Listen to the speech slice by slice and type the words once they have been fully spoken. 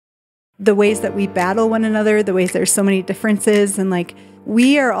the ways that we battle one another, the ways there's so many differences, and like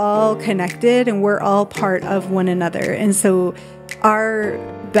we are all connected and we're all part of one another. And so our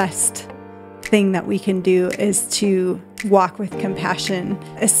best thing that we can do is to walk with compassion,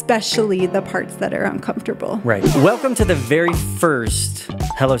 especially the parts that are uncomfortable. Right. Welcome to the very first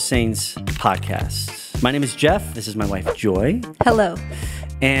Hello Saints podcast. My name is Jeff. This is my wife, Joy. Hello.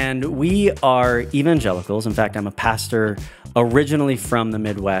 And we are evangelicals. In fact, I'm a pastor originally from the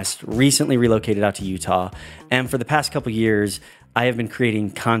Midwest, recently relocated out to Utah. And for the past couple years, I have been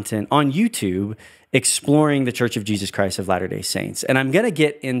creating content on YouTube exploring the Church of Jesus Christ of Latter-day Saints. And I'm going to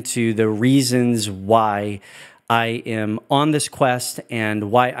get into the reasons why I am on this quest and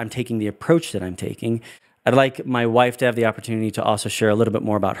why I'm taking the approach that I'm taking. I'd like my wife to have the opportunity to also share a little bit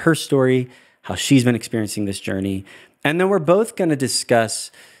more about her story, how she's been experiencing this journey. And then we're both going to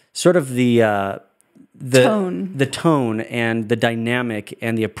discuss sort of the tone and the dynamic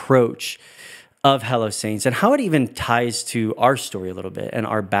and the approach of Hello Saints and how it even ties to our story a little bit and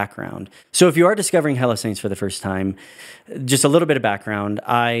our background. So if you are discovering Hello Saints for the first time, just a little bit of background.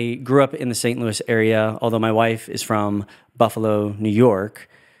 I grew up in the St. Louis area, although my wife is from Buffalo, New York.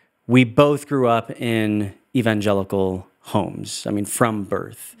 We both grew up in evangelical homes, from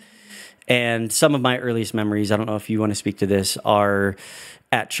birth. And some of my earliest memories, I don't know if you want to speak to this, are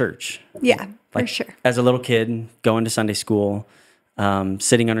at church. Yeah, for sure. As a little kid, going to Sunday school,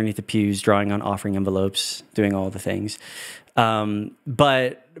 sitting underneath the pews, drawing on offering envelopes, doing all the things.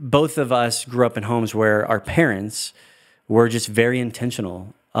 But both of us grew up in homes where our parents were just very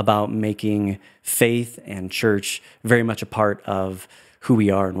intentional about making faith and church very much a part of who we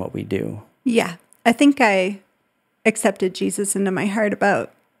are and what we do. Yeah. I think I accepted Jesus into my heart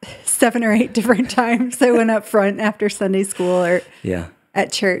about 7 or 8 different times. I went up front after Sunday school or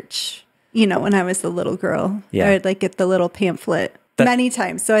at church, when I was a little girl. Yeah. I would get the little pamphlet many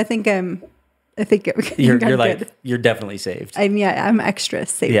times. So I think you're definitely saved. I'm extra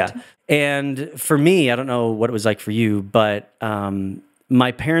saved. Yeah. And for me, I don't know what it was like for you, but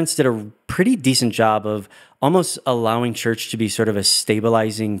my parents did a pretty decent job of almost allowing church to be sort of a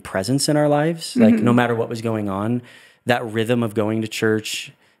stabilizing presence in our lives. Mm-hmm. Like no matter what was going on, that rhythm of going to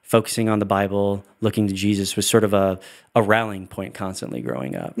church, focusing on the Bible, looking to Jesus was sort of a rallying point constantly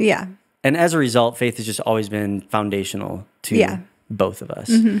growing up. Yeah. And as a result, faith has just always been foundational to both of us.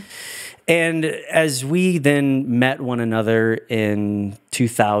 Mm-hmm. And as we then met one another in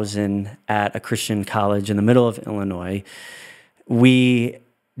 2000 at a Christian college in the middle of Illinois, we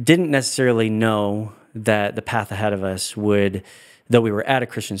didn't necessarily know that the path ahead of us would, though we were at a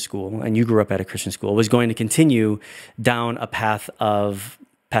Christian school, and you grew up at a Christian school, was going to continue down a path of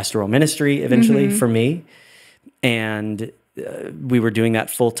pastoral ministry eventually for me. And we were doing that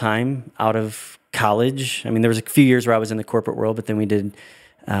full time out of college. There was a few years where I was in the corporate world, but then we did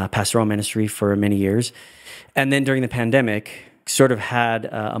pastoral ministry for many years. And then during the pandemic, sort of had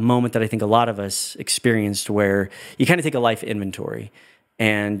a moment that I think a lot of us experienced where you kind of take a life inventory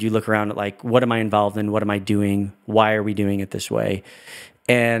and you look around at what am I involved in? What am I doing? Why are we doing it this way?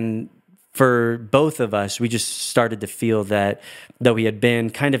 And for both of us, we just started to feel that though we had been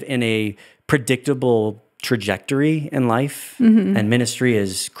kind of in a predictable trajectory in life and ministry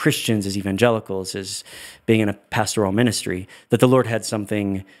as Christians, as evangelicals, as being in a pastoral ministry, that the Lord had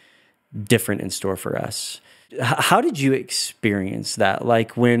something different in store for us. How did you experience that?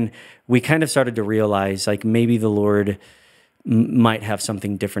 When we kind of started to realize maybe the Lord might have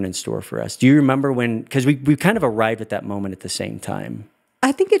something different in store for us. Do you remember when, because we kind of arrived at that moment at the same time?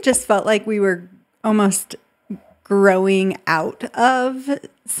 I think it just felt like we were almost growing out of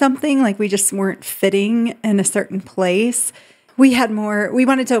something, we just weren't fitting in a certain place. We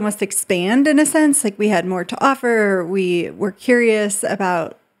wanted to almost expand in a sense, we had more to offer. We were curious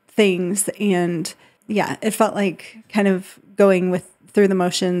about things, and it felt like kind of going through the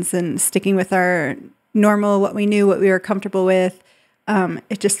motions and sticking with our normal, what we knew, what we were comfortable with.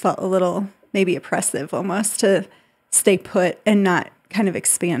 It just felt a little maybe oppressive almost to stay put and not kind of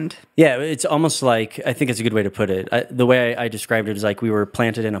expand. Yeah, it's almost like, I think it's a good way to put it. The way I described it is we were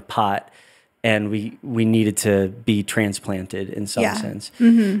planted in a pot and we needed to be transplanted in some sense.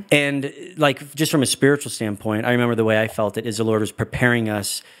 Mm-hmm. And just from a spiritual standpoint, I remember the way I felt it is the Lord was preparing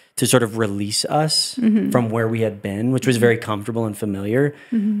us to sort of release us from where we had been, which was very comfortable and familiar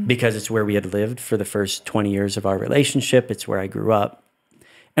because it's where we had lived for the first 20 years of our relationship. It's where I grew up.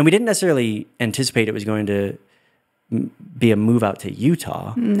 And we didn't necessarily anticipate it was going to be a move out to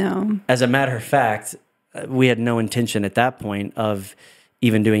Utah. No. As a matter of fact, we had no intention at that point of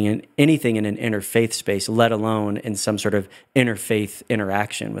even doing anything in an interfaith space, let alone in some sort of interfaith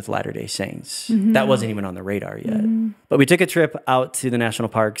interaction with Latter-day Saints. That wasn't even on the radar yet. But we took a trip out to the national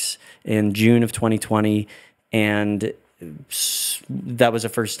parks in June of 2020, and that was the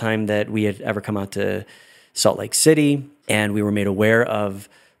first time that we had ever come out to Salt Lake City, and we were made aware of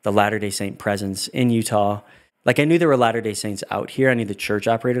the Latter-day Saint presence in Utah. Like, I knew there were Latter-day Saints out here. I knew the church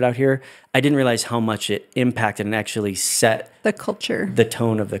operated out here. I didn't realize how much it impacted and actually set the culture, the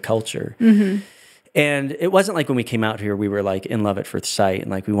tone of the culture. And it wasn't like when we came out here, we were like in love at first sight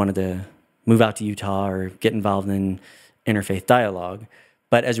and like we wanted to move out to Utah or get involved in interfaith dialogue.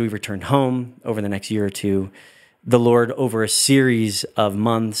 But as we returned home over the next year or two, the Lord, over a series of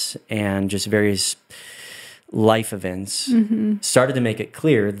months and just various life events, started to make it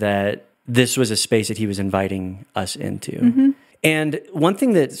clear that this was a space that he was inviting us into. And one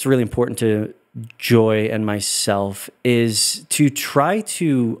thing that's really important to Joy and myself is to try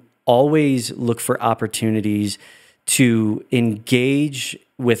to always look for opportunities to engage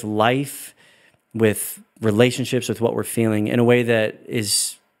with life, with relationships, with what we're feeling in a way that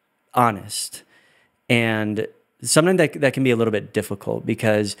is honest. And sometimes that can be a little bit difficult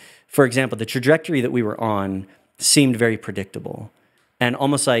because, for example, the trajectory that we were on seemed very predictable. And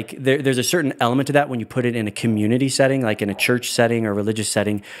almost like there's a certain element to that when you put it in a community setting, like in a church setting or religious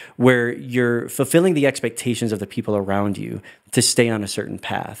setting, where you're fulfilling the expectations of the people around you to stay on a certain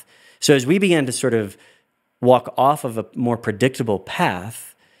path. So as we began to sort of walk off of a more predictable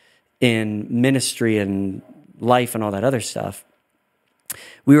path in ministry and life and all that other stuff,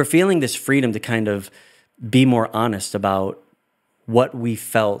 we were feeling this freedom to kind of be more honest about what we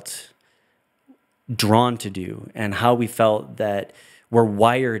felt drawn to do and how we felt that we're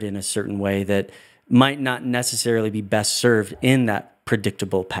wired in a certain way that might not necessarily be best served in that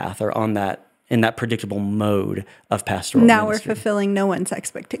predictable path or in that predictable mode of pastoral now ministry. We're fulfilling no one's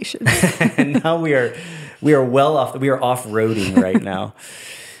expectations. And now we are well off. We are off-roading right now.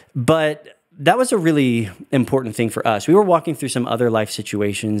 But that was a really important thing for us. We were walking through some other life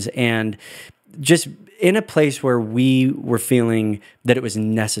situations and just in a place where we were feeling that it was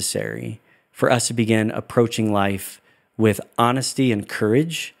necessary for us to begin approaching life with honesty and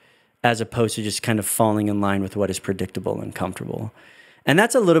courage, as opposed to just kind of falling in line with what is predictable and comfortable. And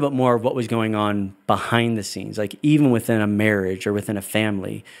that's a little bit more of what was going on behind the scenes, like even within a marriage or within a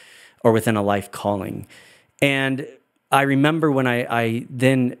family or within a life calling. And I remember when I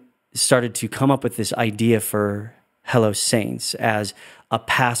then started to come up with this idea for Hello Saints as a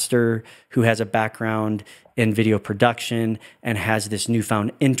pastor who has a background in video production and has this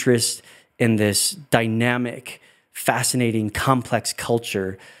newfound interest in this dynamic, fascinating, complex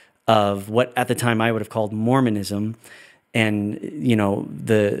culture of what at the time I would have called Mormonism and, you know,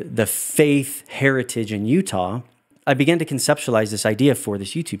 the faith heritage in Utah. I began to conceptualize this idea for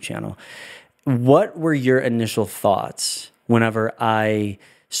this YouTube channel. What were your initial thoughts whenever I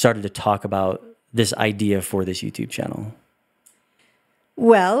started to talk about this idea for this YouTube channel?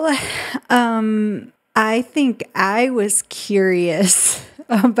 Well, I think I was curious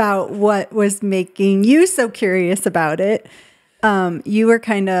about what was making you so curious about it. You were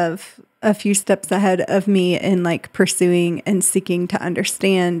kind of a few steps ahead of me in like pursuing and seeking to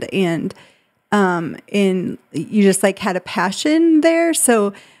understand, and you just like had a passion there.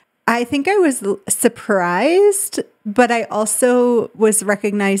 So I think I was surprised, but I also was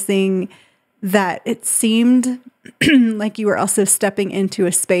recognizing that it seemed like you were also stepping into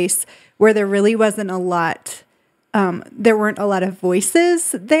a space where there really wasn't a lot. There weren't a lot of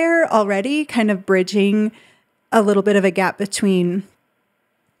voices there already, kind of bridging a little bit of a gap between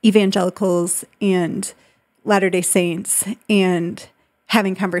evangelicals and Latter-day Saints and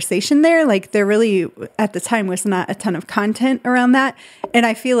having conversation there. Like there really, at the time, was not a ton of content around that. And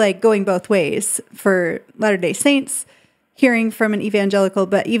I feel like going both ways for Latter-day Saints, hearing from an evangelical,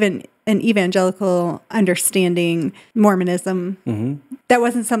 but even an evangelical understanding Mormonism, that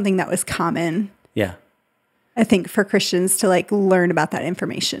wasn't something that was common. Yeah. I think for Christians to like learn about that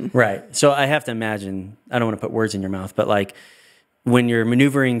information. Right. So I have to imagine, I don't want to put words in your mouth, but like when you're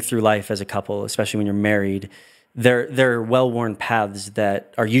maneuvering through life as a couple, especially when you're married, there are well-worn paths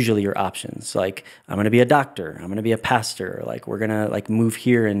that are usually your options. Like, I'm going to be a doctor. I'm going to be a pastor. Like, we're going to like move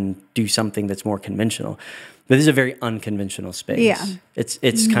here and do something that's more conventional. But this is a very unconventional space. Yeah.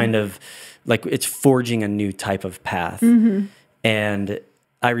 It's kind of like it's forging a new type of path. And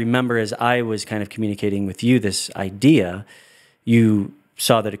I remember as I was kind of communicating with you this idea, you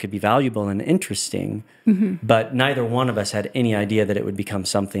saw that it could be valuable and interesting, but neither one of us had any idea that it would become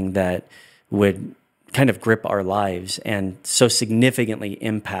something that would kind of grip our lives and so significantly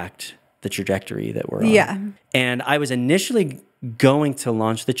impact the trajectory that we're on. Yeah. And I was initially going to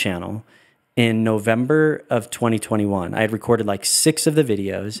launch the channel in November of 2021. I had recorded like 6 of the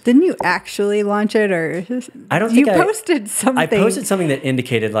videos. Didn't you actually launch it, or I don't think you posted something? I posted something that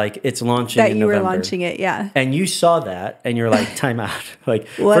indicated like it's launching in November. That you were launching it, yeah. And you saw that, and you're like, time out. Like,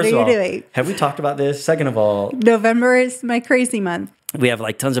 what first are of you all, doing? Have we talked about this? Second of all, November is my crazy month. We have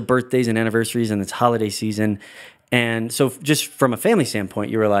like tons of birthdays and anniversaries, and it's holiday season. And so just from a family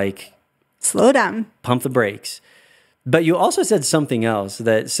standpoint, you were like, slow down. Pump the brakes. But you also said something else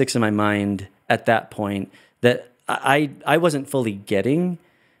that sticks in my mind at that point that I wasn't fully getting,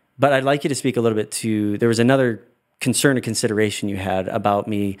 but I'd like you to speak a little bit to, there was another concern or consideration you had about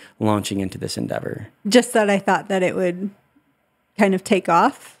me launching into this endeavor. Just that I thought that it would kind of take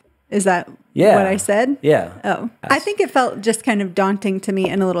off. Is that what I said? Yeah. Oh, yes. I think it felt just kind of daunting to me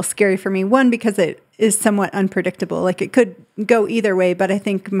and a little scary for me. One, because it is somewhat unpredictable. Like it could go either way, but I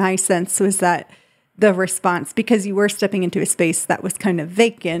think my sense was that the response, because you were stepping into a space that was kind of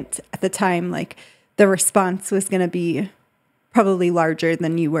vacant at the time, like the response was going to be probably larger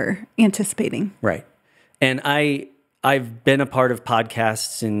than you were anticipating. Right. And I've been a part of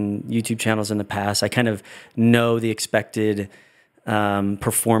podcasts and YouTube channels in the past. I kind of know the expected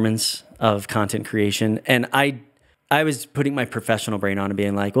performance of content creation. And I was putting my professional brain on and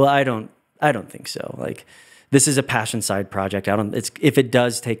being like, well, I don't think so. Like, this is a passion side project. If it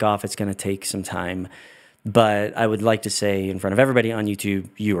does take off, it's going to take some time. But I would like to say in front of everybody on YouTube,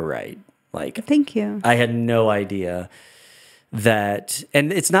 you were right. Like, thank you. I had no idea that,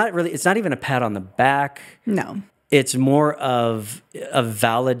 and it's not even a pat on the back. No. It's more of a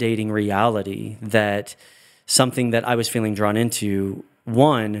validating reality that something that I was feeling drawn into,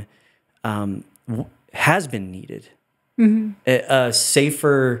 one, has been needed. Mm-hmm. A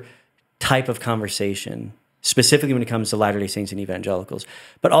safer type of conversation, specifically when it comes to Latter-day Saints and evangelicals.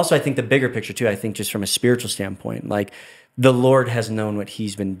 But also I think the bigger picture too, I think just from a spiritual standpoint, like the Lord has known what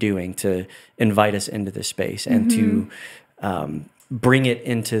he's been doing to invite us into this space and to bring it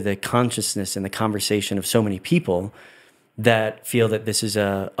into the consciousness and the conversation of so many people that feel that this is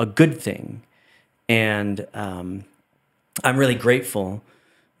a good thing. And I'm really grateful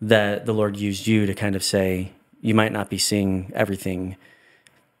that the Lord used you to kind of say, you might not be seeing everything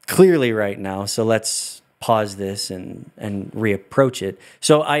clearly right now, so let's pause this and reapproach it.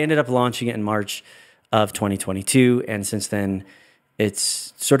 So I ended up launching it in March of 2022, and since then,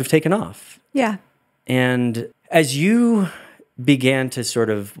 it's sort of taken off. Yeah. And as you began to sort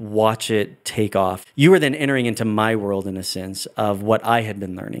of watch it take off, you were then entering into my world in a sense of what I had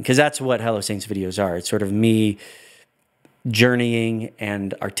been learning, because that's what Hello Saints videos are. It's sort of me journeying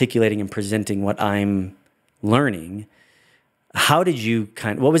and articulating and presenting what I'm learning. How did you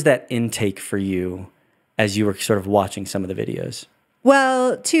what was that intake for you as you were sort of watching some of the videos?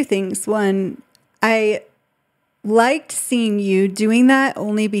 Well, 2 things. One, I liked seeing you doing that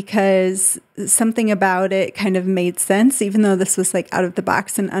only because something about it kind of made sense, even though this was like out of the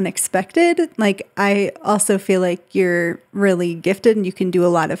box and unexpected. Like, I also feel like you're really gifted and you can do a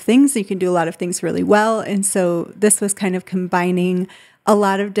lot of things. You can do a lot of things really well. And so this was kind of combining a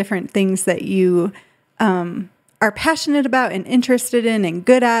lot of different things that you are passionate about and interested in and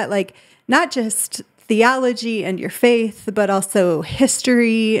good at, like not just theology and your faith, but also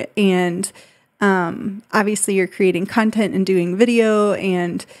history. And obviously you're creating content and doing video,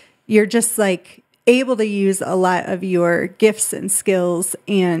 and you're just like able to use a lot of your gifts and skills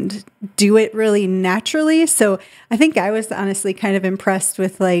and do it really naturally. So I think I was honestly kind of impressed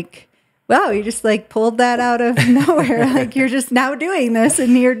with like, wow, you just like pulled that out of nowhere. Like, you're just now doing this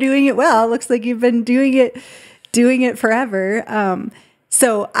and you're doing it well. It looks like you've been doing it forever.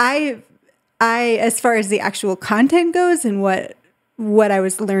 So I, as far as the actual content goes and what I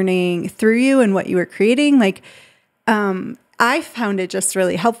was learning through you and what you were creating, like, I found it just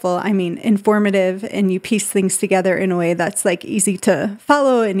really helpful. I mean, informative, and you piece things together in a way that's like easy to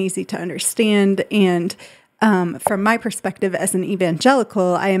follow and easy to understand. And from my perspective as an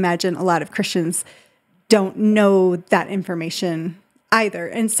evangelical, I imagine a lot of Christians don't know that information either.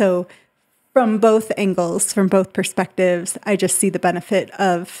 And so from both angles, from both perspectives, I just see the benefit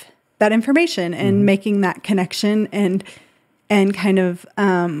of that information and making that connection and kind of,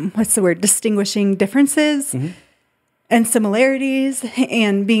 distinguishing differences and similarities,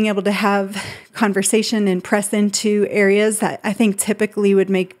 and being able to have conversation and press into areas that I think typically would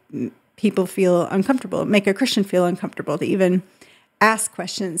make people feel uncomfortable, make a Christian feel uncomfortable to even ask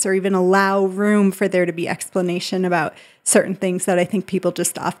questions or even allow room for there to be explanation about certain things that I think people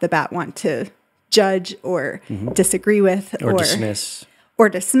just off the bat want to judge or disagree with or dismiss. Or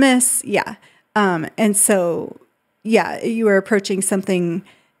dismiss, yeah. And so, yeah, you were approaching something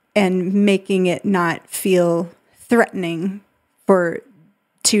and making it not feel threatening for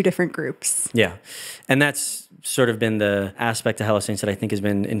two different groups. Yeah. And that's sort of been the aspect of Hello Saints that I think has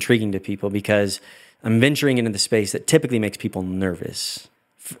been intriguing to people, because I'm venturing into the space that typically makes people nervous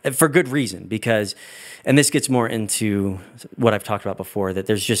for good reason, because, and this gets more into what I've talked about before, that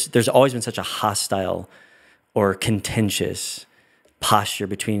there's always been such a hostile or contentious posture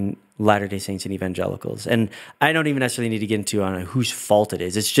between Latter-day Saints and evangelicals. And I don't even necessarily need to get into on whose fault it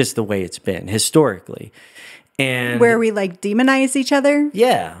is. It's just the way it's been historically. And where we like demonize each other.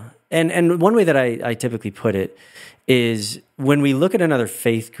 Yeah. And one way that I typically put it is, when we look at another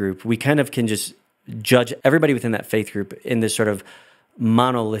faith group, we kind of can just judge everybody within that faith group in this sort of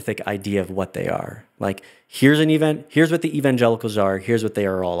monolithic idea of what they are. Like, here's what the evangelicals are, here's what they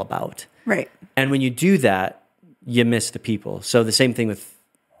are all about. Right. And when you do that, you miss the people. So the same thing with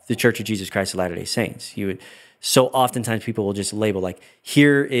the Church of Jesus Christ of Latter-day Saints. So oftentimes people will just label, like,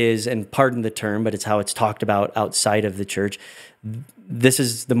 here is, and pardon the term, but it's how it's talked about outside of the church, this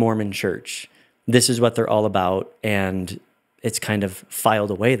is the Mormon church. This is what they're all about, and it's kind of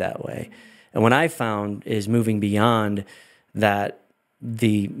filed away that way. And what I found is moving beyond that,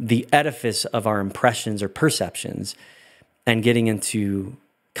 the edifice of our impressions or perceptions, and getting into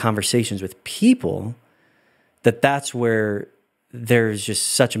conversations with people, that's where there's just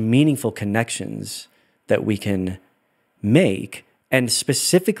such meaningful connections that we can make, and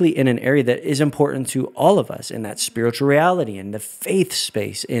specifically in an area that is important to all of us, in that spiritual reality, in the faith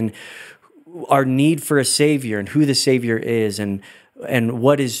space, in our need for a Savior and who the Savior is, and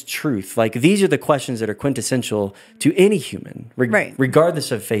what is truth. Like, these are the questions that are quintessential to any human, right,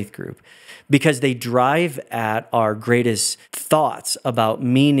 regardless of faith group, because they drive at our greatest thoughts about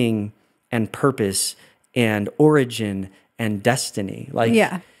meaning and purpose and origin and destiny. Like,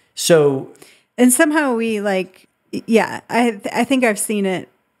 yeah. So, and somehow we like, yeah, I think I've seen it,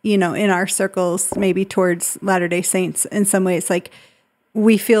 in our circles, maybe towards Latter-day Saints in some ways, like,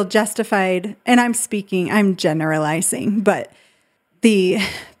 we feel justified, and I'm generalizing, but the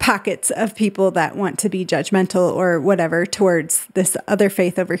pockets of people that want to be judgmental or whatever towards this other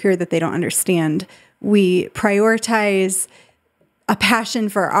faith over here that they don't understand, we prioritize a passion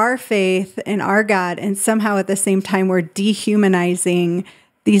for our faith and our God, and somehow at the same time we're dehumanizing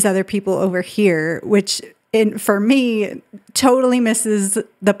these other people over here, which for me totally misses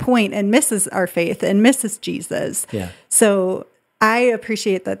the point and misses our faith and misses Jesus. Yeah. So I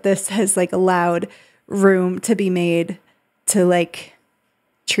appreciate that this has like allowed room to be made to like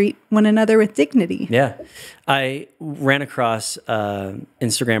treat one another with dignity. Yeah. I ran across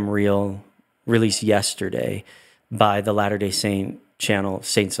Instagram reel released yesterday by the Latter-day Saint channel,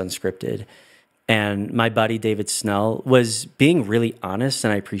 Saints Unscripted. And my buddy, David Snell, was being really honest,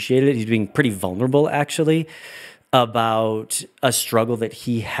 and I appreciated it. He's being pretty vulnerable, actually, about a struggle that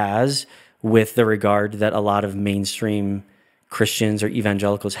he has with the regard that a lot of mainstream Christians or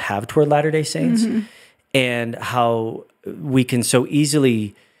evangelicals have toward Latter-day Saints, and how we can so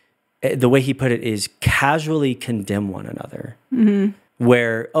easily, the way he put it is, casually condemn one another.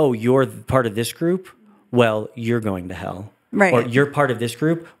 Where, oh, you're part of this group, well, you're going to hell. Right. Or you're part of this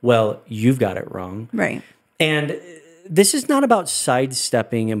group, well, you've got it wrong. Right. And this is not about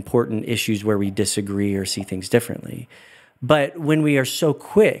sidestepping important issues where we disagree or see things differently. But when we are so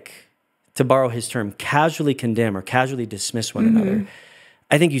quick, to borrow his term, casually condemn or casually dismiss one another,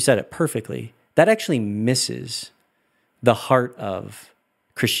 I think you said it perfectly. That actually misses the heart of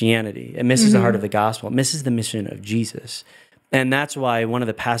Christianity. It misses the heart of the gospel. It misses the mission of Jesus. And that's why one of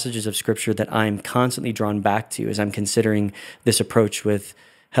the passages of Scripture that I'm constantly drawn back to as I'm considering this approach with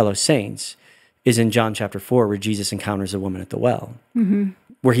Hello Saints is in John chapter 4, where Jesus encounters a woman at the well,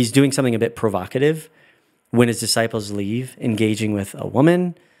 where he's doing something a bit provocative when his disciples leave, engaging with a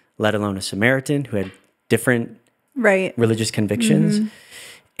woman, let alone a Samaritan who had different religious convictions.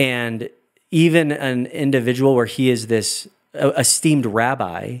 And even an individual where he is this esteemed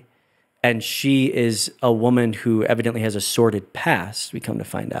rabbi, and she is a woman who evidently has a sordid past, we come to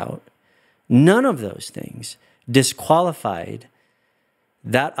find out. None of those things disqualified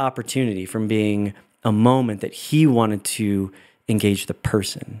that opportunity from being a moment that he wanted to engage the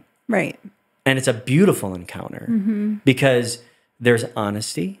person. Right. And it's a beautiful encounter because there's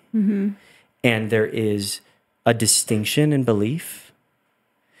honesty and there is a distinction in belief,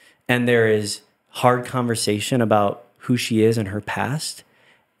 and there is hard conversation about who she is and her past.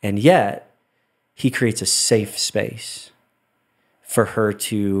 And yet, he creates a safe space for her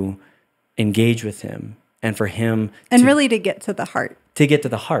to engage with him and for him and really to get to the heart. To get to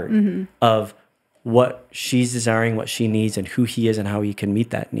the heart of what she's desiring, what she needs, and who he is and how he can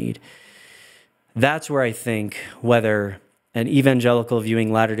meet that need. That's where I think whether an evangelical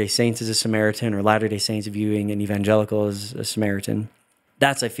viewing Latter-day Saints as a Samaritan, or Latter-day Saints viewing an evangelical as a Samaritan.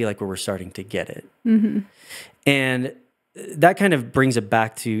 That's, I feel like, where we're starting to get it. Mm-hmm. And that kind of brings it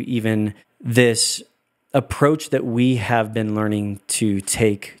back to even this approach that we have been learning to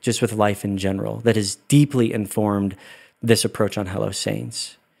take just with life in general that has deeply informed this approach on Hello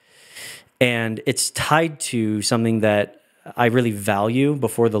Saints. And it's tied to something that I really value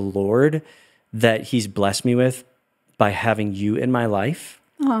before the Lord, that he's blessed me with by having you in my life.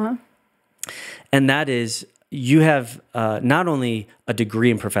 Uh-huh. And that is, you have not only a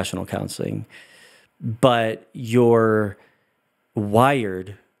degree in professional counseling, but you're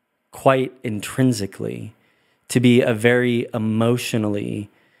wired quite intrinsically to be a very emotionally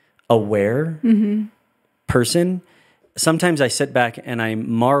aware person. Sometimes I sit back and I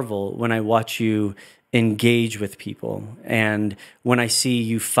marvel when I watch you engage with people, and when I see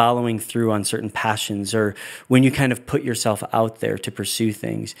you following through on certain passions, or when you kind of put yourself out there to pursue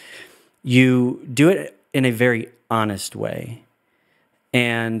things. You do it in a very honest way.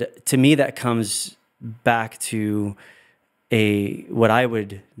 And to me, that comes back to what I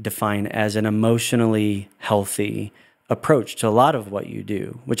would define as an emotionally healthy approach to a lot of what you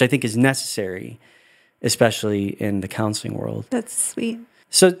do, which I think is necessary, especially in the counseling world. That's sweet.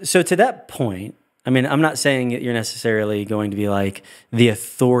 So to that point, I mean, I'm not saying that you're necessarily going to be like the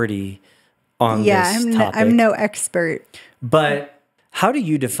authority on this topic. I'm no expert. But how do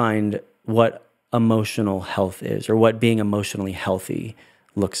you define what emotional health is, or what being emotionally healthy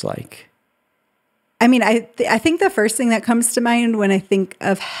looks like? I mean, I think the first thing that comes to mind when I think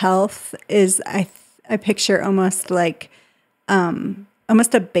of health is I picture almost like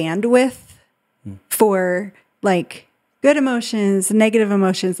almost a bandwidth for like good emotions, negative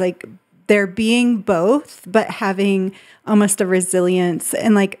emotions, like they're being both, but having almost a resilience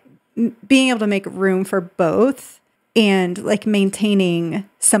and like being able to make room for both and like maintaining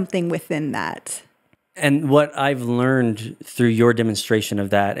something within that. And what I've learned through your demonstration of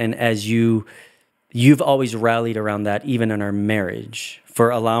that, and as you've always rallied around that, even in our marriage,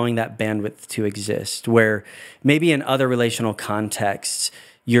 for allowing that bandwidth to exist, where maybe in other relational contexts,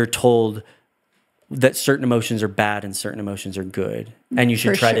 you're told that certain emotions are bad and certain emotions are good. And you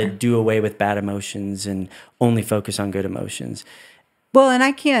should try to do away with bad emotions and only focus on good emotions. Well, and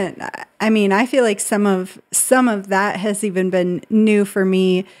I feel like some of that has even been new for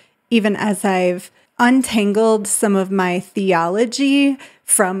me, even as I've untangled some of my theology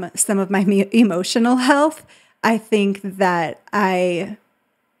from some of my emotional health. I think that I,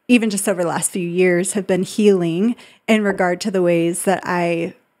 even just over the last few years, have been healing in regard to the ways that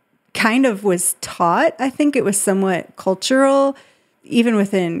I kind of was taught. I think it was somewhat cultural, even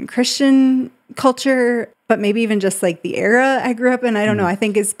within Christian culture, but maybe even just like the era I grew up in. I don't know. I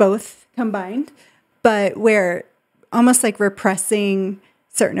think it's both combined, but where almost like repressing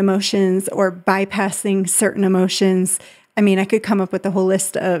certain emotions or bypassing certain emotions. I mean, I could come up with a whole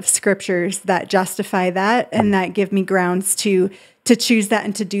list of scriptures that justify that and that give me grounds to choose that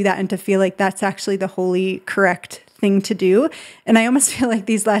and to do that and to feel like that's actually the holy, correct thing to do. And I almost feel like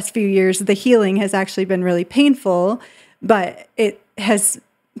these last few years, the healing has actually been really painful, but it has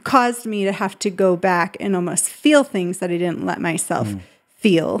caused me to have to go back and almost feel things that I didn't let myself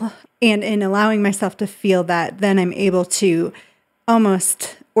feel. And in allowing myself to feel that, then I'm able to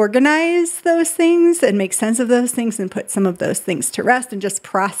almost organize those things and make sense of those things and put some of those things to rest and just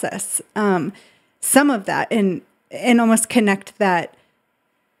process some of that and almost connect that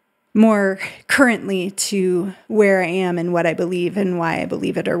more currently to where I am and what I believe and why I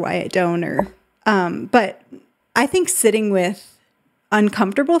believe it or why I don't. But I think sitting with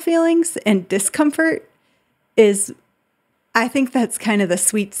uncomfortable feelings and discomfort I think that's kind of the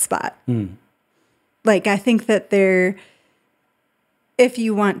sweet spot. Like, I think that if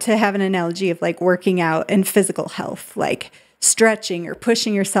you want to have an analogy of like working out and physical health, like stretching or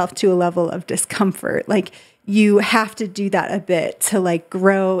pushing yourself to a level of discomfort, like you have to do that a bit to like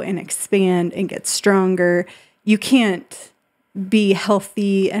grow and expand and get stronger. You can't be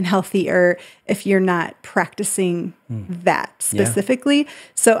healthy and healthier if you're not practicing that specifically. Yeah.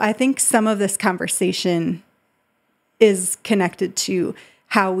 So I think some of this conversation is connected to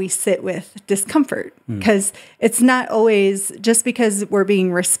how we sit with discomfort, because it's not always just because we're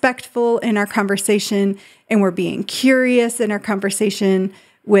being respectful in our conversation and we're being curious in our conversation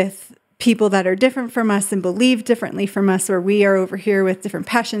with people that are different from us and believe differently from us, or we are over here with different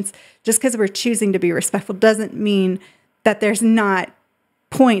passions. Just because we're choosing to be respectful doesn't mean that there's not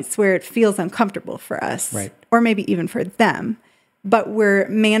points where it feels uncomfortable for us, right, or maybe even for them. But we're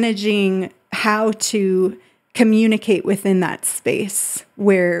managing how to communicate within that space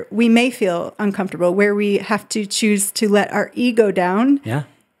where we may feel uncomfortable, where we have to choose to let our ego down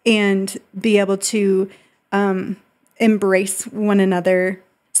and be able to embrace one another.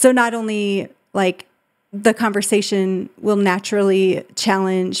 So not only like the conversation will naturally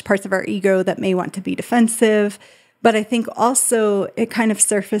challenge parts of our ego that may want to be defensive, but I think also it kind of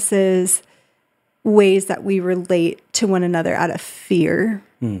surfaces ways that we relate to one another out of fear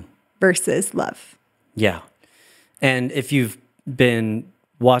versus love. Yeah. And if you've been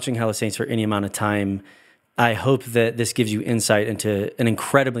watching Hello Saints for any amount of time, I hope that this gives you insight into an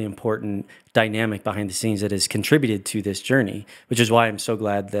incredibly important dynamic behind the scenes that has contributed to this journey, which is why I'm so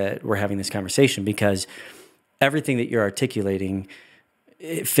glad that we're having this conversation, because everything that you're articulating,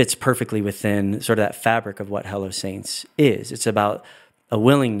 it fits perfectly within sort of that fabric of what Hello Saints is. It's about a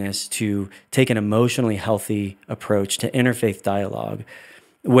willingness to take an emotionally healthy approach to interfaith dialogue,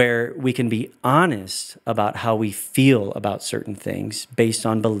 where we can be honest about how we feel about certain things based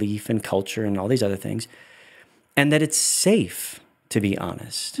on belief and culture and all these other things, and that it's safe to be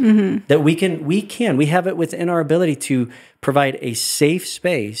honest. That we have it within our ability to provide a safe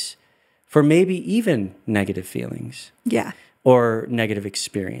space for maybe even negative feelings. Yeah. Or negative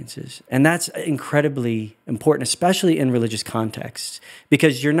experiences. And that's incredibly important, especially in religious contexts,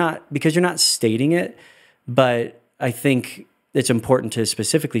 because you're not stating it, but I think it's important to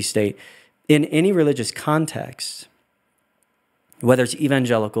specifically state in any religious context, whether it's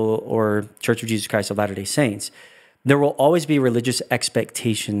evangelical or Church of Jesus Christ of Latter-day Saints, there will always be religious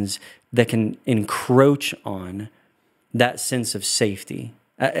expectations that can encroach on that sense of safety.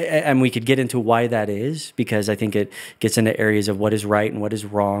 And we could get into why that is, because I think it gets into areas of what is right and what is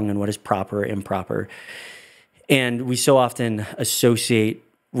wrong and what is proper or improper. And we so often associate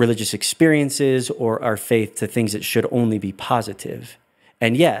religious experiences or our faith to things that should only be positive.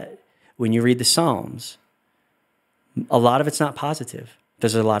 And yet, when you read the Psalms, a lot of it's not positive.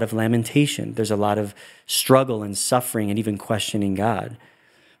 There's a lot of lamentation. There's a lot of struggle and suffering and even questioning God.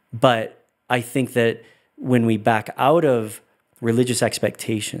 But I think that when we back out of religious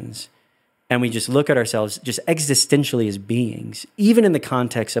expectations and we just look at ourselves just existentially as beings, even in the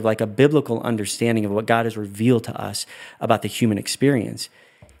context of like a biblical understanding of what God has revealed to us about the human experience,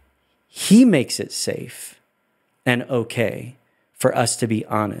 He makes it safe and okay for us to be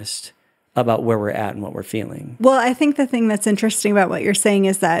honest about where we're at and what we're feeling. Well, I think the thing that's interesting about what you're saying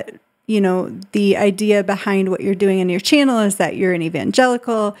is that, you know, the idea behind what you're doing in your channel is that you're an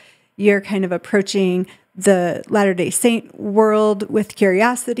evangelical, you're kind of approaching the Latter-day Saint world with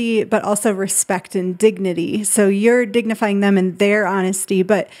curiosity, but also respect and dignity. So you're dignifying them in their honesty,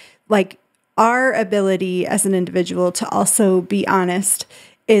 but like our ability as an individual to also be honest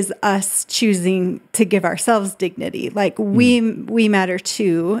is us choosing to give ourselves dignity. Like we matter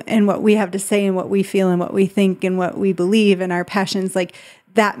too, and what we have to say and what we feel and what we think and what we believe and our passions, like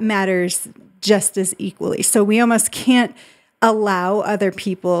that matters just as equally. So we almost can't allow other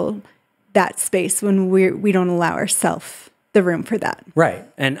people that space when we don't allow ourselves the room for that. Right.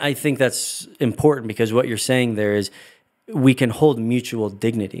 And I think that's important, because what you're saying there is we can hold mutual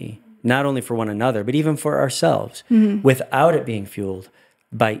dignity, not only for one another, but even for ourselves, without it being fueled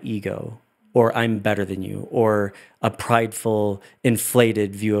by ego or I'm better than you or a prideful,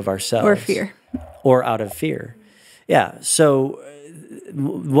 inflated view of ourselves. Or fear. Or out of fear. Yeah. So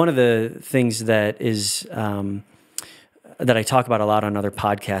one of the things that is... that I talk about a lot on other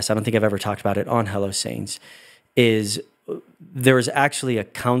podcasts, I don't think I've ever talked about it on Hello Saints, is there was actually a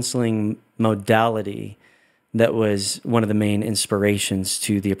counseling modality that was one of the main inspirations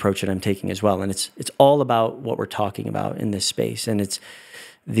to the approach that I'm taking as well. And it's all about what we're talking about in this space. And it's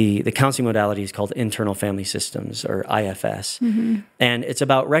the counseling modality is called internal family systems, or IFS. And it's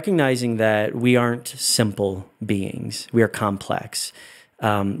about recognizing that we aren't simple beings. We are complex.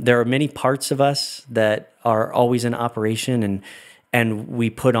 There are many parts of us that are always in operation, and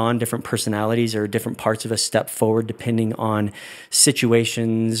we put on different personalities, or different parts of us step forward depending on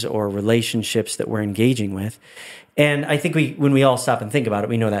situations or relationships that we're engaging with. And I think when we all stop and think about it,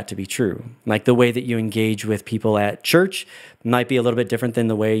 we know that to be true. Like the way that you engage with people at church might be a little bit different than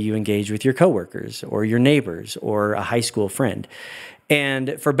the way you engage with your coworkers or your neighbors or a high school friend.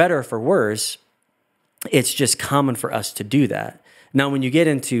 And for better or for worse, it's just common for us to do that. Now, when you get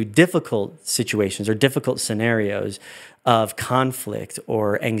into difficult situations or difficult scenarios of conflict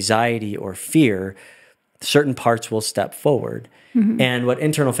or anxiety or fear, certain parts will step forward. And what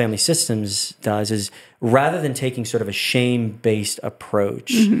internal family systems does is, rather than taking sort of a shame-based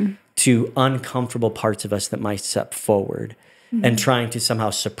approach to uncomfortable parts of us that might step forward and trying to somehow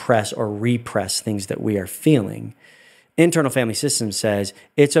suppress or repress things that we are feeling, internal family system says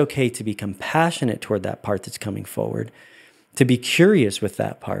it's okay to be compassionate toward that part that's coming forward, to be curious with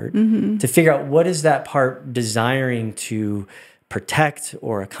that part, to figure out what is that part desiring to protect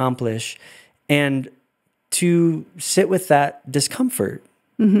or accomplish, and to sit with that discomfort,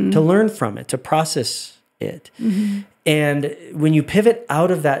 to learn from it, to process it. And when you pivot out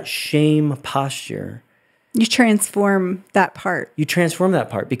of that shame posture, you transform that part. You transform that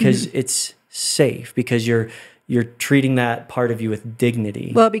part because it's safe, because you're treating that part of you with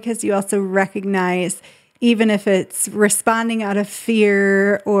dignity. Well, because you also recognize, even if it's responding out of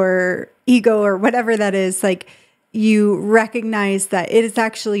fear or ego or whatever that is, like you recognize that it is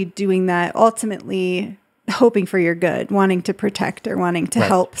actually doing that, ultimately hoping for your good, wanting to protect or wanting to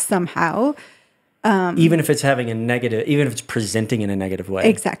help somehow. Even if it's having a negative, even if it's presenting in a negative way.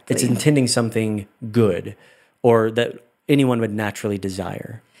 Exactly. It's intending something good or that anyone would naturally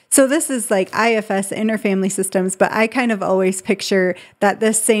desire. So this is like IFS, interfamily systems, but I kind of always picture that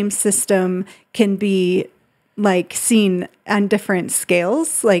this same system can be like seen on different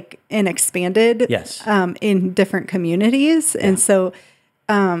scales, like and expanded in different communities. And so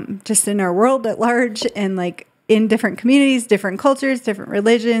just in our world at large and like in different communities, different cultures, different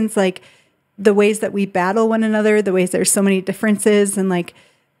religions, like the ways that we battle one another, the ways there's so many differences, and like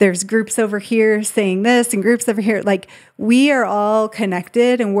there's groups over here saying this and groups over here. Like we are all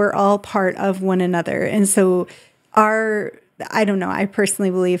connected and we're all part of one another. And so I don't know, I personally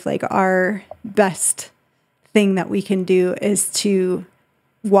believe like our best thing that we can do is to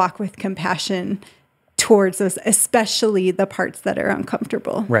walk with compassion towards those, especially the parts that are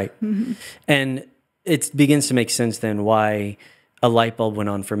uncomfortable. Right. And it begins to make sense then why a light bulb went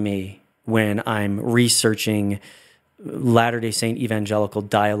on for me when I'm researching Latter-day Saint evangelical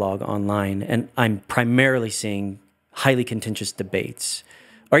dialogue online, and I'm primarily seeing highly contentious debates,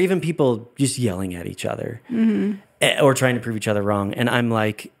 or even people just yelling at each other, or trying to prove each other wrong. And I'm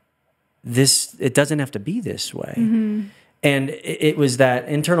like, it doesn't have to be this way. And it was that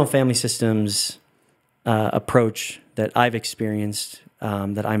internal family systems approach that I've experienced,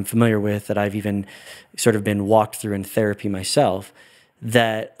 that I'm familiar with, that I've even sort of been walked through in therapy myself,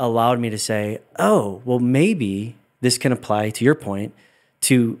 that allowed me to say, oh, well, maybe this can apply, to your point,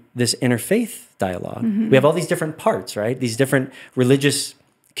 to this interfaith dialogue. We have all these different parts, right? These different religious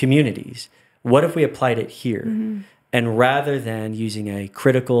communities. What if we applied it here? And rather than using a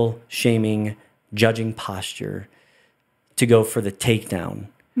critical, shaming, judging posture to go for the takedown,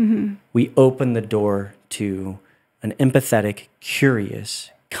 we open the door to an empathetic, curious,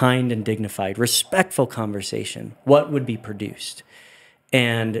 kind and dignified, respectful conversation. What would be produced?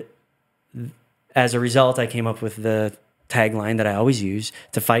 And as a result, I came up with the tagline that I always use,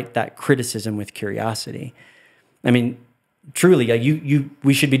 to fight that criticism with curiosity. I mean, truly,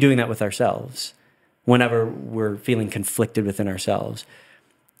 we should be doing that with ourselves whenever we're feeling conflicted within ourselves,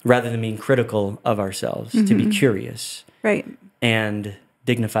 rather than being critical of ourselves, to be curious. Right. And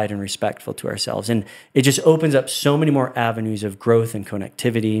dignified and respectful to ourselves. And it just opens up so many more avenues of growth and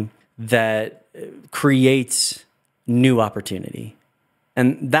connectivity that creates new opportunity.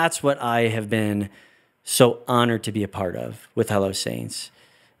 And that's what I have been so honored to be a part of with Hello Saints.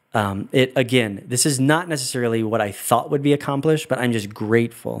 Again, this is not necessarily what I thought would be accomplished, but I'm just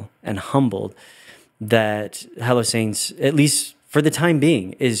grateful and humbled that Hello Saints, at least for the time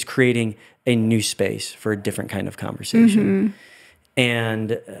being, is creating a new space for a different kind of conversation.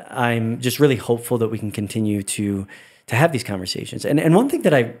 And I'm just really hopeful that we can continue to have these conversations. And one thing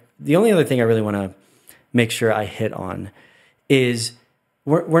the only other thing I really want to make sure I hit on is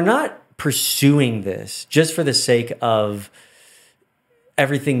we're not pursuing this just for the sake of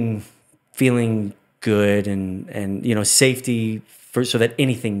everything feeling good and safety so that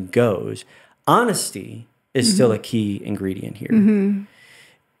anything goes. Honesty is still a key ingredient here.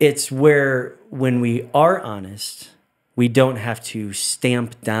 It's where when we are honest, we don't have to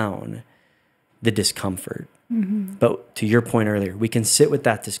stamp down the discomfort. But to your point earlier, we can sit with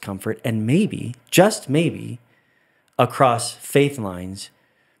that discomfort and maybe, just maybe, across faith lines,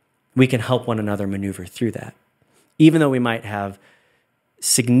 we can help one another maneuver through that. Even though we might have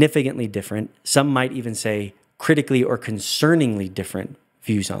significantly different, some might even say critically or concerningly different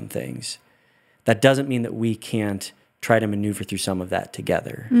views on things, that doesn't mean that we can't try to maneuver through some of that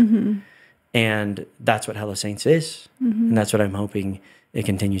together. And that's what Hello Saints is. And that's what I'm hoping it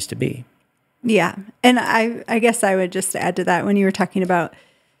continues to be. Yeah. And I guess I would just add to that when you were talking about,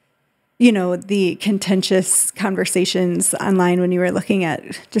 the contentious conversations online, when you were looking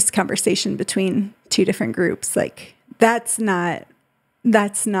at just conversation between two different groups, like that's not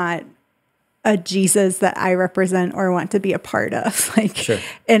a Jesus that I represent or want to be a part of.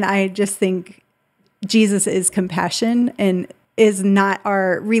 And I just think Jesus is compassion and is not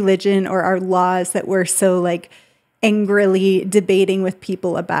our religion or our laws that we're so like angrily debating with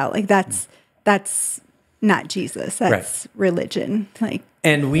people about. Like that's not Jesus. That's religion. Like,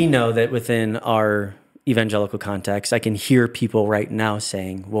 and we know that within our evangelical context, I can hear people right now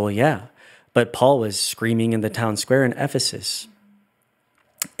saying, well, yeah, but Paul was screaming in the town square in Ephesus.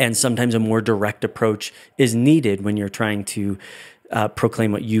 And sometimes a more direct approach is needed when you're trying to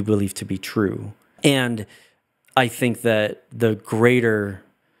proclaim what you believe to be true. And I think that the greater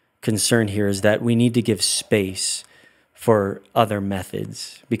concern here is that we need to give space for other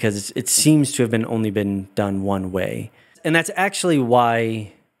methods, because it seems to have only been done one way. And that's actually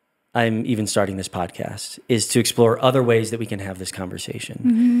why I'm even starting this podcast, is to explore other ways that we can have this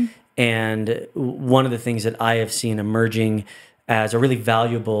conversation. And one of the things that I have seen emerging as a really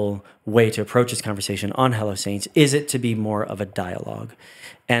valuable way to approach this conversation on Hello Saints is it to be more of a dialogue.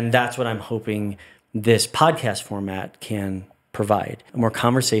 And that's what I'm hoping this podcast format can provide, a more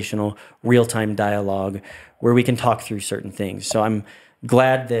conversational, real-time dialogue where we can talk through certain things. So I'm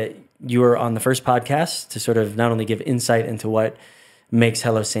glad that you are on the first podcast to sort of not only give insight into what makes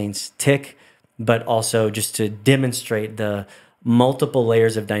Hello Saints tick, but also just to demonstrate the multiple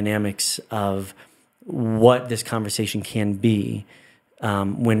layers of dynamics of what this conversation can be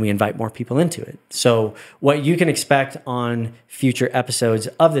when we invite more people into it. So what you can expect on future episodes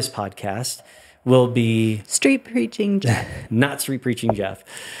of this podcast will be... Street Preaching Jeff. Not Street Preaching Jeff.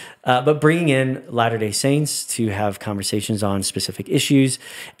 But bringing in Latter-day Saints to have conversations on specific issues,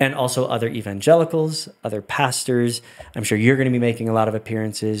 and also other evangelicals, other pastors. I'm sure you're going to be making a lot of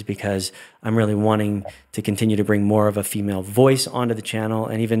appearances, because I'm really wanting to continue to bring more of a female voice onto the channel,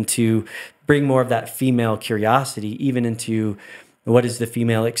 and even to bring more of that female curiosity even into what is the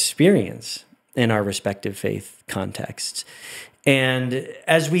female experience in our respective faith contexts. And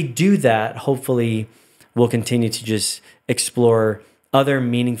as we do that, hopefully we'll continue to just explore other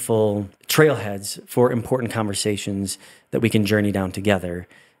meaningful trailheads for important conversations that we can journey down together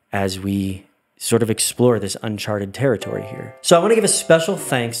as we sort of explore this uncharted territory here. So I want to give a special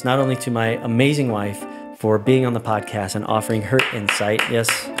thanks not only to my amazing wife for being on the podcast and offering her insight. Yes,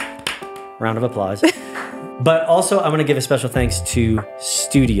 round of applause. But also I want to give a special thanks to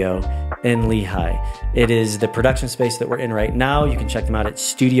Studio in Lehigh. It is the production space that we're in right now. You can check them out at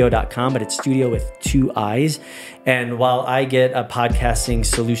studio.com, but it's studio with 2 I's. And while I get a podcasting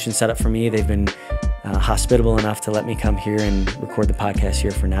solution set up for me, they've been hospitable enough to let me come here and record the podcast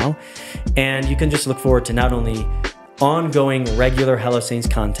here for now. And you can just look forward to not only ongoing regular Hello Saints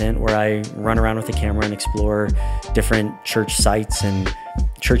content where I run around with the camera and explore different church sites and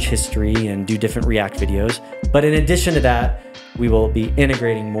church history and do different React videos, but in addition to that, we will be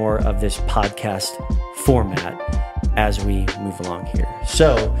integrating more of this podcast format as we move along here.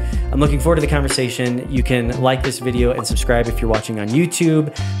 So I'm looking forward to the conversation. You can like this video and subscribe if you're watching on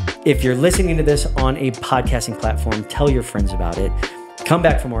YouTube. If you're listening to this on a podcasting platform, tell your friends about it. Come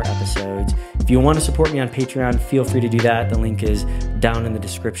back for more episodes. If you want to support me on Patreon, feel free to do that. The link is down in the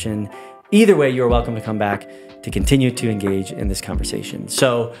description. Either way, you're welcome to come back to continue to engage in this conversation.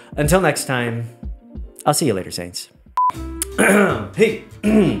 So until next time, I'll see you later, Saints. Hey,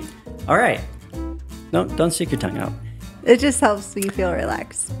 all right. No, don't stick your tongue out. It just helps me feel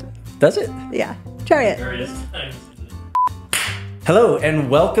relaxed. Does it? Yeah, try it. Hello, and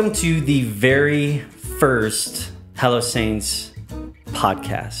welcome to the very first Hello Saints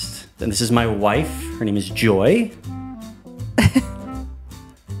podcast. And this is my wife. Her name is Joy.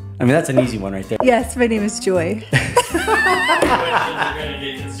 I mean, that's an easy one right there. Yes, my name is Joy. Questions are going to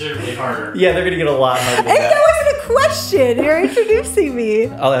get considerably harder. Yeah, they're going to get a lot harder than Hey, that wasn't a question. You're introducing me.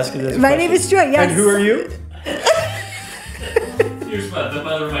 I'll ask you this. My name is Joy, yes. And who are you? Here's the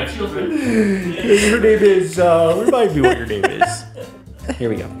mother of my children. Your name is, remind me what your name is. Here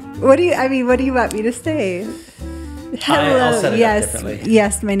we go. What do you want me to say? Hello. I'll set it up yes, differently.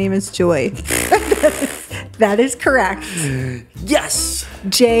 yes, my name is Joy. That is correct. Yes.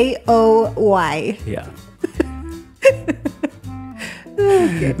 Joy. Yeah.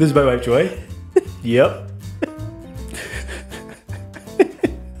 Okay. This is my wife, Joy. Yep.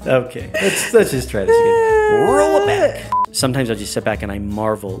 Okay, let's just try this again. Roll it back. Sometimes I'll just sit back and I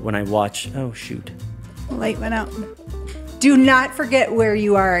marvel when I watch. Oh shoot! Light went out. Do not forget where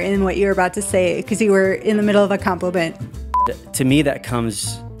you are and what you're about to say, because you were in the middle of a compliment. To me, that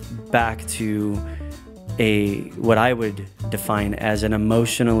comes back to what I would define as an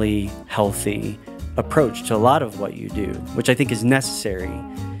emotionally healthy approach to a lot of what you do, which I think is necessary,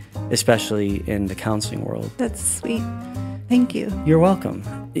 especially in the counseling world. That's sweet. Thank you. You're welcome.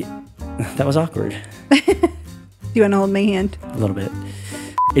 That was awkward. Do you want to hold my hand? A little bit.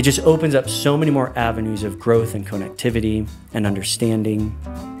 it just opens up so many more avenues of growth and connectivity and understanding.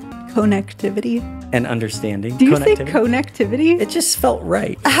 Connectivity? And understanding. Do you say connectivity? It just felt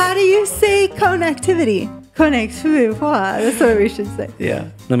right. How do you say connectivity? Connectivity. That's what we should say. Yeah.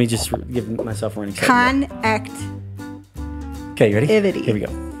 Let me just give myself a warning. Connect. Okay, you ready? Activity. Here we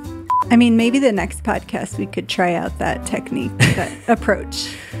go. I mean, maybe the next podcast we could try out that technique, that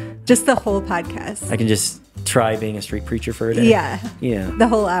approach. Just the whole podcast. I can just try being a street preacher for a day. Yeah. Yeah. The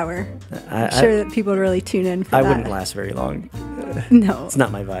whole hour. I'm sure that people really tune in for that. I wouldn't last very long. No. It's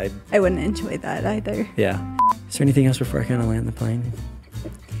not my vibe. I wouldn't enjoy that either. Yeah. Is there anything else before I kind of land the plane?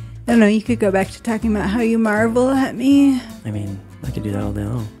 I don't know. You could go back to talking about how you marvel at me. I mean, I could do that all day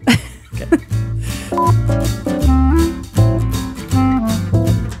long. Okay.